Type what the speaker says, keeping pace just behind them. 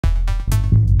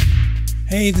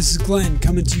Hey, this is Glenn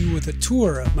coming to you with a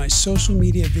tour of my social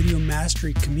media video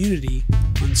mastery community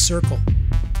on Circle.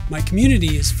 My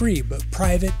community is free but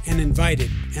private and invited,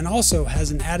 and also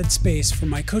has an added space for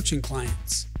my coaching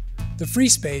clients. The free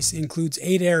space includes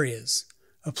 8 areas: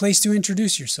 a place to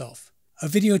introduce yourself, a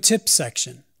video tips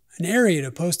section, an area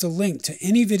to post a link to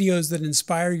any videos that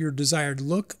inspire your desired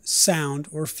look, sound,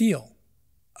 or feel,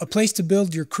 a place to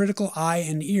build your critical eye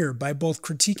and ear by both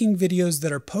critiquing videos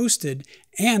that are posted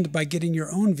and by getting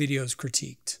your own videos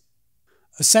critiqued,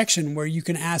 a section where you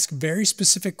can ask very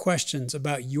specific questions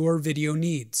about your video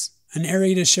needs, an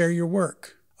area to share your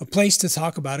work, a place to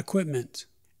talk about equipment,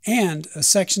 and a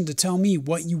section to tell me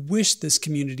what you wish this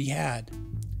community had.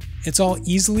 It's all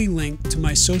easily linked to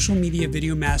my social media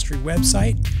video mastery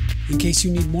website in case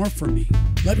you need more from me.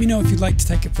 Let me know if you'd like to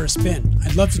take it for a spin.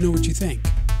 I'd love to know what you think.